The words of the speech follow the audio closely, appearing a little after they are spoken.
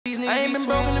I ain't been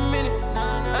broke in a minute.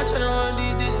 I'm tryna run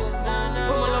these digits. Put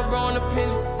my little bro in the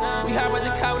penny. We hide by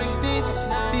the car with extensions.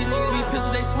 These niggas be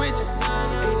pistols, they switching.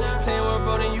 Playing with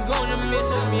bro, then you go on the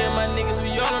mission. Me and my niggas,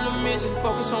 we all on the mission.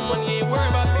 Focus on money, ain't worried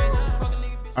about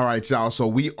bitches. All right, y'all. So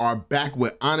we are back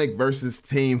with ONIC versus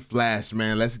Team Flash,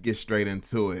 man. Let's get straight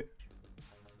into it.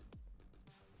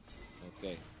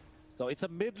 Okay. So it's a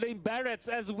mid lane Barretts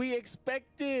as we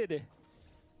expected.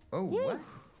 Oh, what?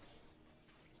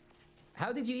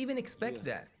 How did you even expect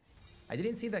that? I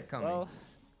didn't see that coming. Well,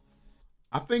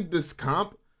 I think this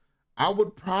comp, I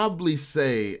would probably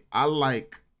say I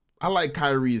like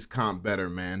Kyrie's comp better,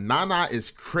 man. Nana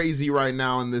is crazy right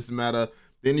now in this meta.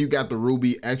 Then you got the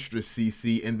Ruby extra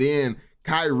CC, and then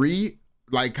Kyrie,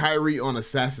 like Kyrie on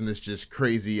Assassin is just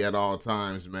crazy at all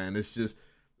times, man. It's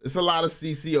a lot of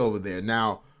CC over there.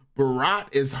 Now, Barat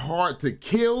is hard to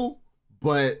kill,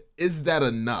 but is that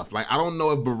enough? Like, I don't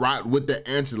know if Barat with the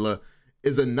Angela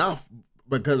is enough,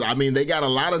 because I mean they got a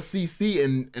lot of CC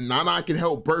and Nana can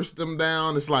help burst them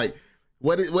down. It's like,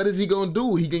 what is he gonna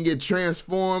do? He can get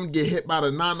transformed, get hit by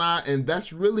the Nana, and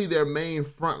that's really their main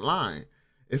front line.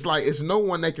 It's like it's no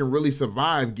one that can really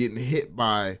survive getting hit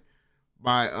by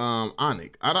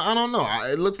ONIC. I don't know.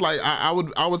 It looks like I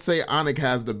would say ONIC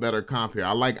has the better comp here.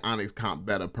 I like ONIC's comp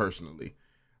better personally.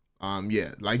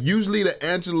 Yeah, like usually the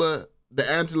Angela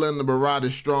and the Barat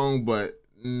is strong, but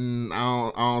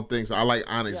I don't think so. I like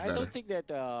ONIC better.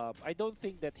 I don't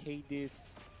think that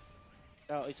Hades.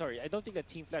 Sorry, I don't think that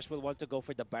Team Flash will want to go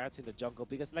for the Barretts in the jungle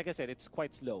because, like I said, it's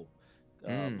quite slow.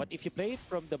 But if you play it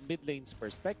from the mid lane's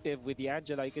perspective with the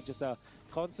Angela, you can just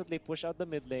constantly push out the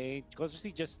mid lane,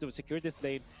 constantly just to secure this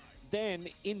lane, then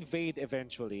invade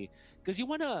eventually. Because you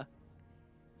wanna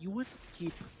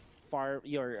keep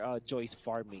your Joyce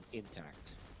farming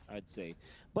intact, I'd say.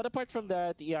 But apart from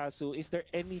that, Yasu, is there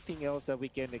anything else that we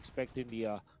can expect in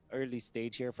the early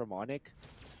stage here from ONIC?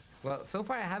 Well, so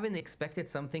far I haven't expected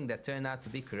something that turned out to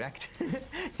be correct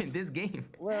in this game.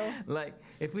 Well, like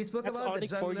if we spoke about ONIC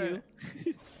the jungler, for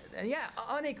you. And yeah,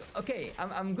 ONIC. Okay,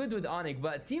 I'm good with ONIC,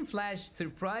 but Team Flash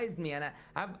surprised me, and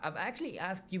I've actually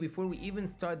asked you before we even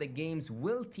start the games: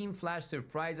 will Team Flash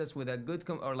surprise us with a good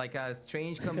or like a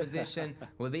strange composition?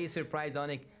 Will they surprise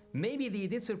ONIC? Maybe they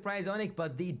did surprise ONIC,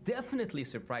 but they definitely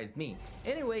surprised me.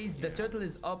 Anyways, the turtle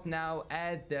is up now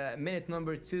at minute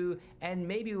number 2, and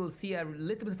maybe we'll see a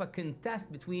little bit of a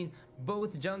contest between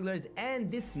both junglers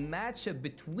and this matchup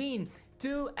between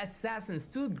two assassins,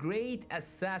 two great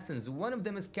assassins. One of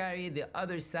them is Carry, the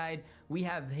other side we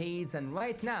have Hades, and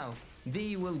right now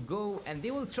they will go and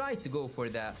they will try to go for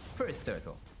the first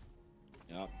turtle.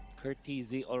 Yeah,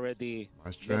 Curtizy already.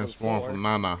 Nice transform from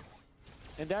Nana.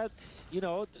 And that, you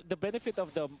know, the benefit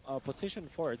of the position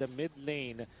for the mid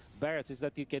lane Barretts is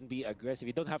that you can be aggressive.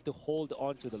 You don't have to hold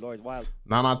on to the Lord. While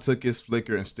Nana took his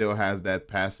flicker and still has that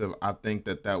passive, I think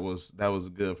that was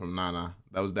good from Nana.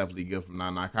 That was definitely good from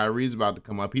Nana. Kyrie's about to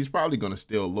come up. He's probably going to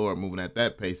steal Lord moving at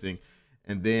that pacing.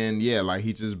 And then, yeah, like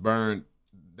he just burned,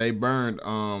 they burned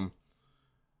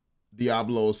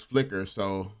Diablo's flicker.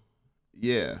 So,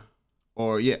 yeah.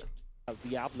 Or, yeah.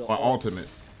 Diablo. Or ultimate.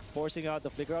 Forcing out the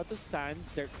flicker out the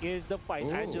sands. There is the fight.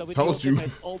 Ooh, Angela with toast the ultimate.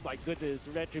 you. Oh my goodness,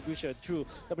 retribution. True.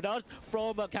 Coming out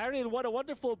from Carry, and what a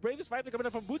wonderful bravest fighter coming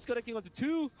out from Boots, connecting onto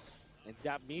 2. And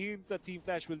that means that Team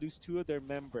Flash will lose 2 of their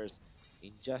members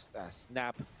in just a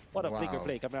snap. What a flicker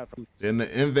play coming out from Boots. In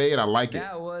the invade, I like it.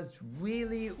 That was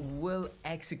really well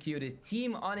executed.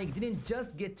 Team ONIC didn't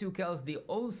just get 2 kills, they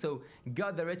also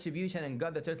got the retribution and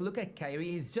got the turtle. Look at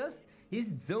Kyrie,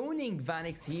 he's zoning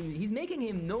Vanix. He's making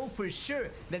him know for sure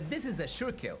that this is a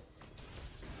sure kill.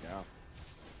 Yeah.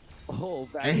 Oh,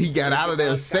 and he got out of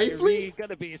there safely.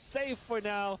 Gonna be safe for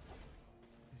now.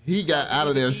 He got out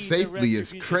of there safely.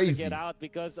 It's crazy. To get out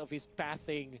because of his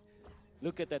pathing.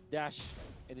 Look at that dash,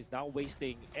 and he's not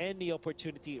wasting any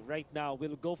opportunity right now.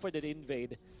 We'll go for the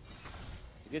invade.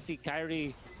 You can see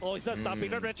Kyrie. Oh, he's not stopping.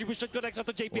 That retribution connects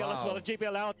onto JPL as well. And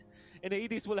JPL out, and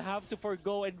Hades will have to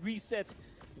forgo and reset.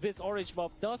 This orange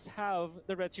buff does have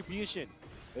the retribution.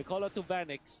 They call out to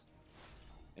Vanix.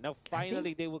 And now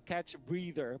finally they will catch a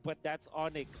breather, but that's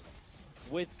ONIC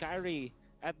with Kyrie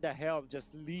at the helm,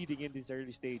 just leading in these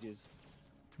early stages.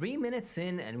 3 minutes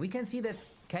in, and we can see that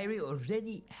Kyrie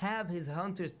already have his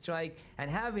Hunter Strike and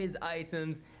have his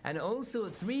items, and also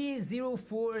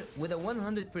 3-0-4 with a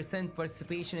 100%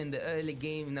 participation in the early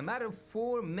game in a matter of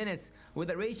 4 minutes with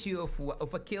a ratio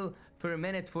of a kill per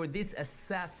minute for this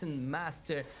Assassin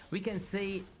Master. We can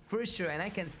say for sure, and I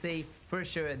can say for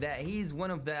sure, that he's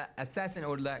one of the assassin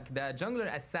or like the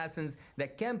jungler assassins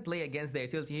that can play against the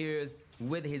utility heroes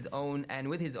with his own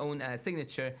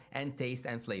signature and taste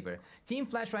and flavor. Team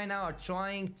Flash right now are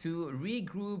trying to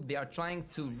regroup. They are trying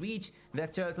to reach the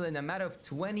turtle in a matter of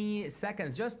 20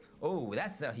 seconds. Just, oh,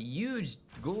 that's a huge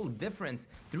goal difference.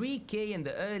 3K in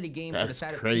the early game on the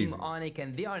side of Team ONIC,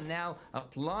 and they are now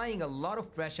applying a lot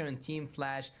of pressure on Team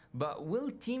Flash. But will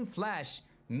Team Flash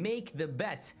make the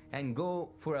bet and go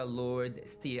for a Lord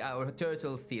steal or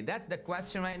turtle steal? That's the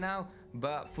question right now.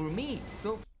 But for me,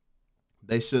 so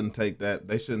they shouldn't take that.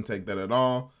 They shouldn't take that at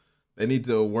all. They need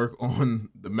to work on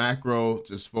the macro,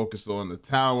 just focus on the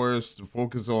towers, to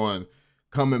focus on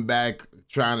coming back,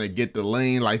 trying to get the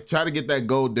lane, like try to get that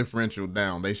gold differential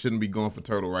down. They shouldn't be going for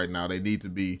turtle right now. They need to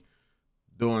be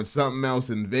doing something else,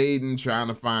 invading, trying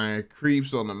to find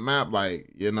creeps on the map.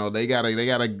 Like, you know, they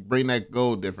gotta bring that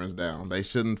gold difference down. They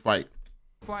shouldn't fight.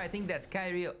 I think that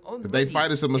Kyrie if they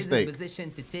fight, it's a mistake. Is in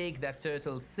position to take that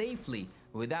turtle safely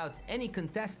without any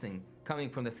contesting coming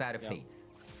from the side of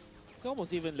Hades. It's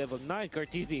almost even level 9.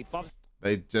 Cartesi pops.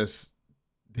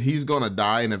 He's gonna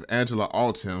die, and if Angela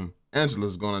ults him,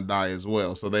 Angela's gonna die as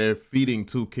well. So they're feeding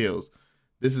 2 kills.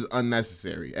 This is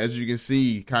unnecessary. As you can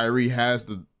see, Kyrie has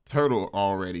the turtle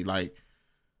already. Like,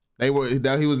 he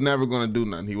was never going to do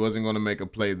nothing. He wasn't going to make a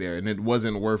play there, and it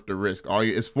wasn't worth the risk.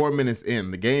 It's 4 minutes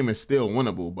in. The game is still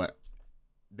winnable, but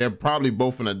they're probably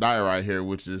both going to die right here,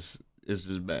 which is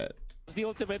just bad. The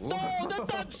ultimate. No, the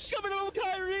touch coming from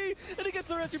Kyrie, and he gets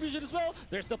the retribution as well.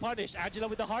 There's the punish. Angela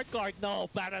with the heart guard. No,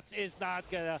 Barats is not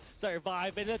gonna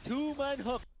survive in a 2-man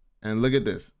hook. And look at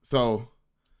this. So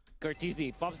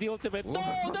Cartesi pops the ultimate. No,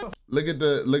 look at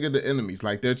the enemies.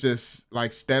 Like, they're just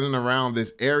like standing around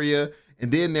this area,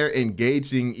 and then they're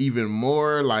engaging even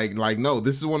more. Like no,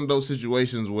 this is one of those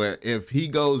situations where if he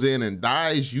goes in and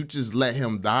dies, you just let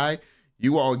him die.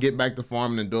 You all get back to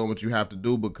farming and doing what you have to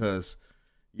do, because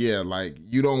yeah, like,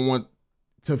 you don't want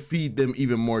to feed them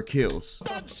even more kills.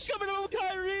 Coming from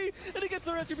Kyrie, and he gets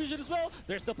the retribution as well.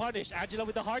 There's the punish. Angela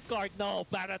with the heart guard. No,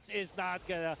 Barats is not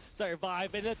gonna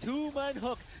survive in a 2-man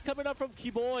hook coming up from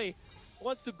Keyboy.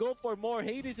 Wants to go for more.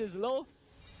 Hades is low.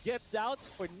 Gets out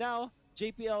for now.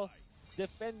 JPL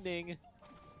defending.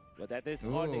 But that is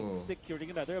ONIC securing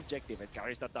another objective. And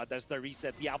Kyrie's not done. That's the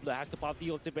reset. Diablo has to pop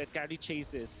the ultimate. Kyrie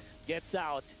chases. Gets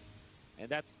out. And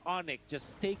that's ONIC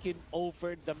just taking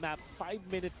over the map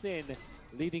 5 minutes in,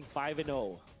 leading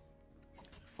 5-0.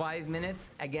 5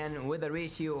 minutes, again, with a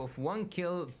ratio of 1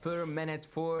 kill per minute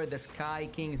for the Sky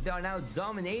Kings. They are now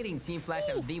dominating Team Flash,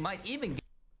 and they might even get...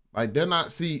 Like, they're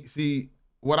not... See,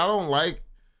 what I don't like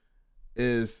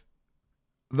is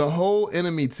the whole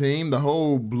enemy team, the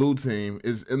whole blue team,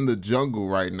 is in the jungle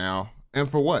right now. And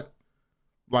for what?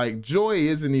 Like, Joy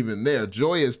isn't even there.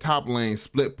 Joy is top lane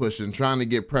split pushing, trying to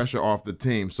get pressure off the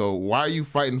team. So why are you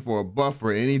fighting for a buff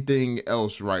or anything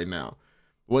else right now?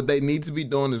 What they need to be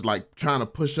doing is like trying to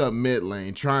push up mid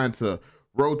lane, trying to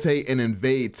rotate and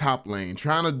invade top lane,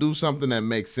 trying to do something that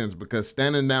makes sense, because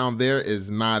standing down there is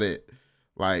not it.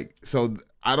 Like, so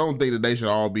I don't think that they should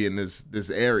all be in this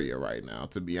area right now,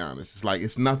 to be honest. It's like,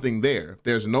 it's nothing there.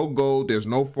 There's no gold, there's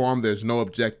no farm, there's no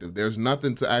objective. There's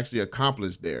nothing to actually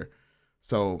accomplish there.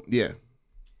 So, yeah.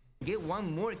 Get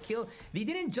one more kill. They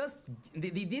didn't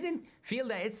feel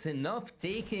that it's enough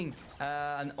taking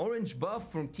an orange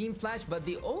buff from Team Flash, but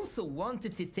they also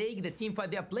wanted to take the team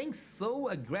fight. They are playing so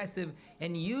aggressive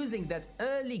and using that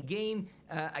early game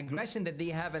aggression that they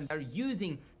have, and are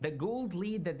using the gold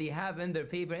lead that they have in their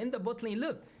favor in the bot lane.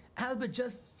 Look, Albert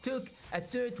just took a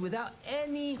turret without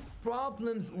any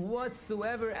problems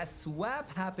whatsoever. A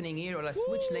swap happening here, or a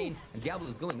switch lane, and Diablo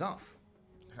is going off.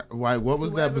 Why? What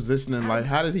was that positioning like?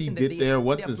 How did he get there?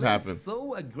 What just happened?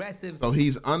 So aggressive. So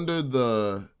he's under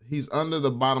the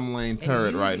bottom lane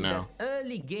turret right now. That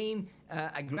early game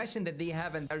aggression that they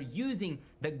have, and are using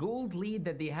the gold lead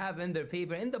that they have in their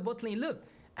favor in the bot lane. Look,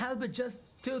 Albert just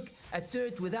took a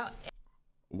turret without.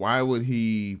 Why would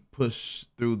he push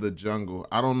through the jungle?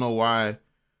 I don't know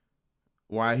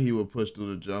why he would push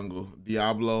through the jungle.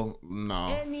 Diablo, no.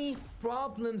 Any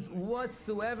problems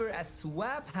whatsoever. A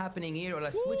swap happening here, or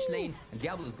a switch lane, and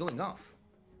Diablo is going off.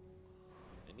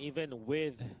 And even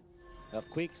with a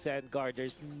quicksand guard,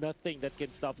 there's nothing that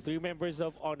can stop 3 members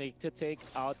of ONIC to take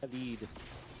out a lead.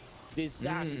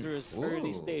 Disastrous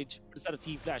early stage instead of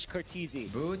Team Flash. Cartesi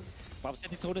Boots pops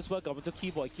the tone as well. Going to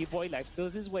Keyboy. Keyboy life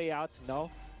steals his way out. No,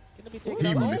 gonna be taken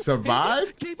He out.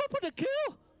 survived? He gave up on the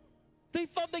kill. They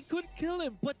thought they couldn't kill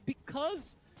him, but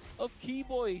because of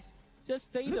Keyboy's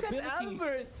sustainability, look at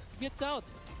Albert gets out.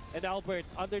 And Albert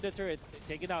under the turret,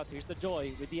 taken out. Here's the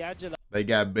Joy with the Angela. They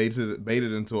got baited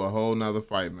into a whole nother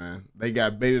fight, man. They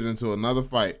got baited into another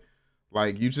fight.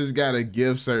 Like, you just gotta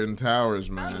give certain towers,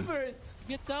 man. Albert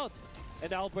gets out.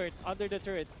 And Albert under the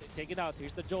turret, taken out.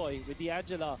 Here's the Joy with the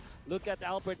Angela. Look at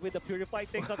Albert with the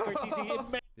Purified takes out Courtesy.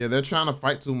 Yeah, they're trying to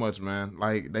fight too much, man.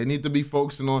 Like, they need to be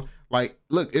focusing on, like,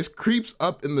 look, it's creeps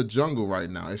up in the jungle right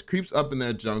now. It's creeps up in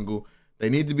their jungle. They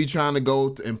need to be trying to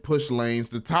go and push lanes.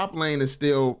 The top lane is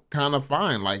still kind of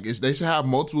fine. Like, they should have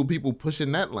multiple people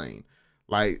pushing that lane.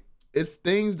 Like, it's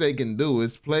things they can do.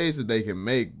 It's plays that they can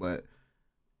make, but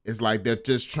it's like they're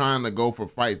just trying to go for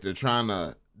fights. They're trying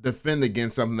to defend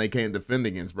against something they can't defend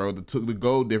against, bro. The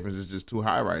goal difference is just too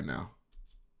high right now.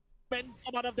 Immense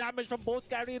amount of damage from both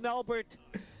Kyrie and Albert.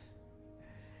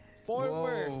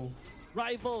 Former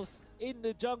rivals in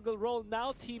the jungle role,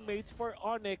 now teammates for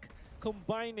ONIC,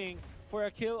 combining for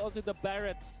a kill onto the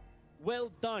Barretts.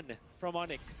 Well done from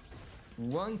ONIC.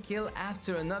 One kill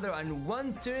after another and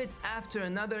one turret after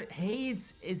another.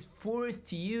 Hades is forced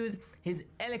to use his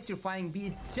electrifying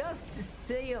beast just to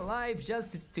stay alive,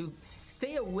 just to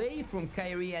stay away from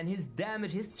Kyrie and his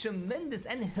damage, his tremendous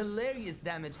and hilarious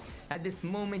damage at this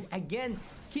moment. Again,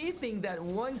 keeping that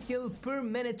 1 kill per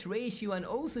minute ratio and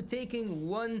also taking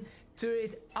one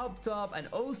turret up top and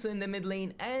also in the mid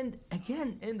lane and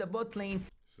again in the bot lane.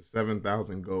 It's a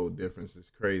 7,000 gold difference.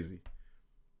 It's crazy.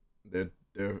 They're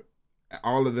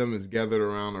all of them is gathered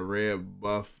around a red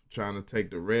buff, trying to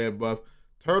take the red buff.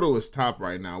 Turtle is top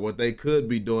right now. What they could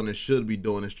be doing and should be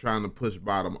doing is trying to push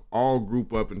bottom. All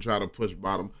group up and try to push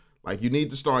bottom. Like, you need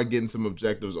to start getting some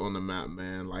objectives on the map,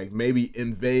 man. Like, maybe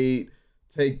invade,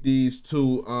 take these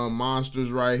two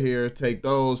monsters right here, take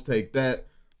those, take that.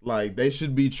 Like, they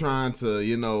should be trying to,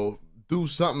 you know, do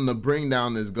something to bring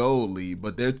down this gold lead.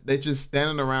 But they're just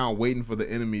standing around waiting for the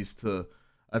enemies to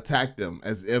attack them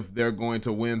as if they're going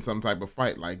to win some type of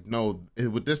fight. Like, no,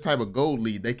 with this type of gold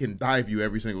lead, they can dive you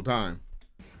every single time.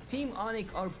 Team ONIC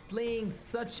are playing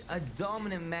such a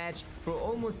dominant match for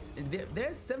almost,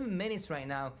 there's 7 minutes right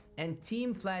now, and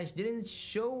Team Flash didn't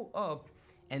show up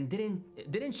and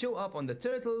didn't show up on the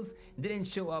turtles, didn't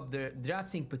show up their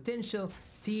drafting potential.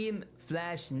 Team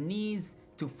Flash needs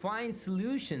to find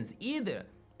solutions. Either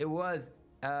it was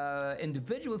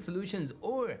individual solutions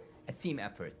or a team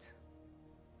effort.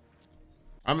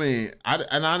 I mean, I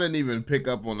didn't even pick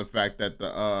up on the fact that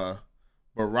the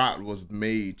Barat was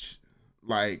mage,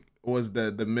 like, was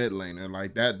the mid laner.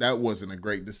 Like, that wasn't a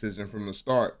great decision from the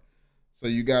start. So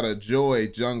you got a Joy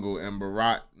jungle and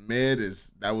Barat mid,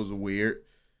 that was weird,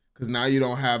 because now you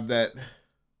don't have that.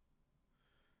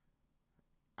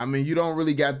 I mean, you don't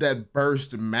really got that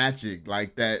burst magic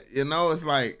like that, you know. It's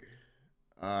like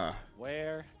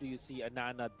where do you see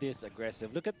Anana this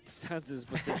aggressive? Look at Sans'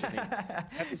 positioning.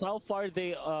 That's how far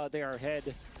they are ahead.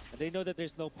 And they know that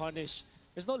there's no punish.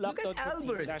 There's no lockdown for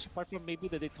Team Flash, apart from maybe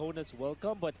the Daytona's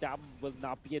welcome, but that will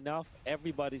not be enough.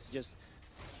 Everybody's just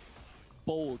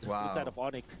bold inside of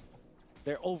ONIC.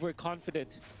 They're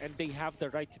overconfident, and they have the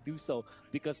right to do so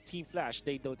because Team Flash,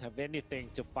 they don't have anything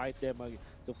to fight them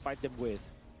with.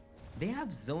 They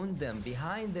have zoned them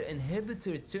behind their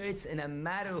inhibitor turrets in a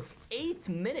matter of 8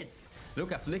 minutes.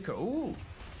 Look at Flicker. Ooh.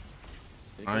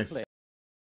 Nice.